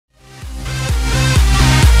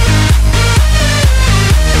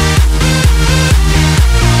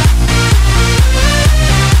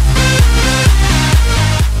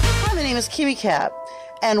Cat,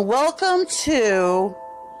 and welcome to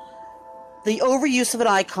the overuse of an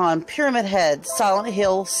icon, Pyramid Head, Silent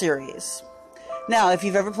Hill series. Now, if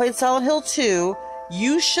you've ever played Silent Hill 2,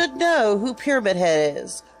 you should know who Pyramid Head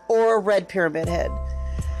is, or Red Pyramid Head.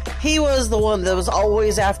 He was the one that was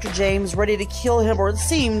always after James, ready to kill him, or it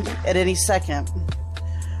seemed, at any second.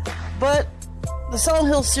 But the Silent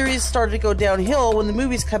Hill series started to go downhill when the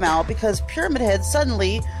movies come out because Pyramid Head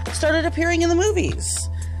suddenly started appearing in the movies.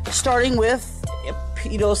 Starting with,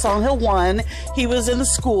 Silent Hill 1, he was in the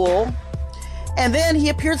school, and then he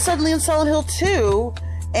appeared suddenly in Silent Hill 2,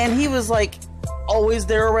 and he was like always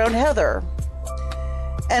there around Heather.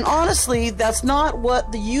 And honestly, that's not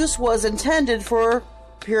what the use was intended for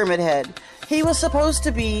Pyramid Head. He was supposed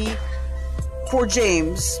to be for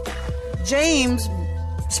James. James,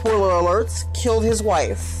 spoiler alerts, killed his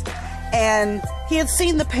wife. And he had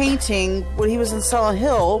seen the painting when he was in Silent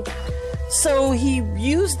Hill, so he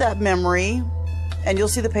used that memory, and you'll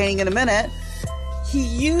see the painting in a minute. He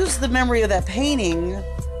used the memory of that painting,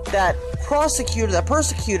 that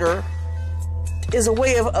persecutor, is a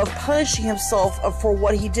way of punishing himself for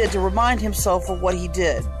what he did, to remind himself of what he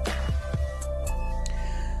did.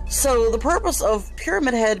 So the purpose of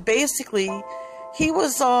Pyramid Head, basically, he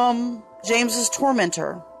was James's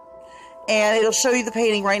tormentor. And it'll show you the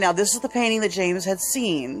painting right now. This is the painting that James had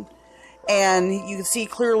seen. And you can see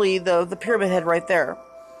clearly the Pyramid Head right there.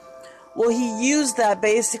 Well, he used that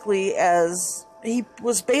basically as... he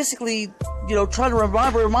was basically, trying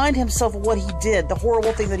to remind himself of what he did, the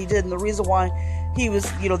horrible thing that he did, and the reason why he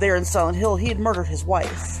was, there in Silent Hill. He had murdered his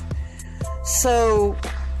wife. So,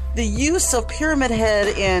 the use of Pyramid Head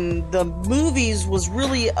in the movies was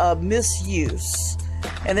really a misuse.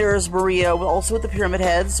 And there's Maria, also with the Pyramid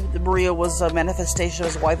Heads. Maria was a manifestation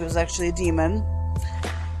of his wife. It was actually a demon.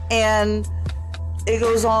 And it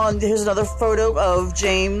goes on, here's another photo of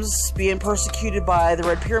James being persecuted by the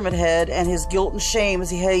Red Pyramid Head and his guilt and shame as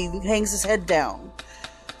he hangs his head down.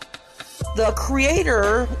 The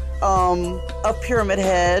creator of Pyramid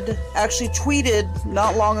Head actually tweeted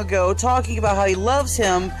not long ago talking about how he loves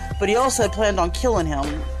him, but he also had planned on killing him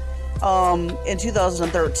in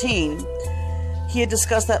 2013. He had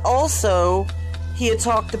discussed that also. He had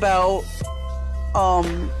talked about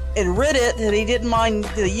in Reddit that he didn't mind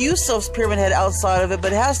the use of Pyramid Head outside of it,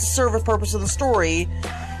 but it has to serve a purpose in the story,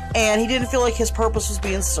 and he didn't feel like his purpose was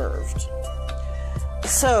being served.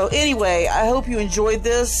 So anyway, I hope you enjoyed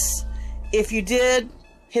this. If you did,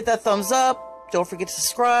 hit that thumbs up. Don't forget to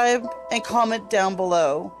subscribe and comment down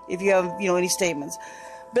below if you have any statements.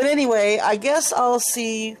 But anyway, I guess I'll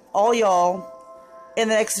see all y'all in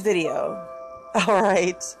the next video.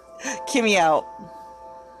 Alright, Kimmy out.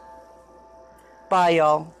 Bye,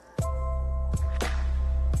 y'all.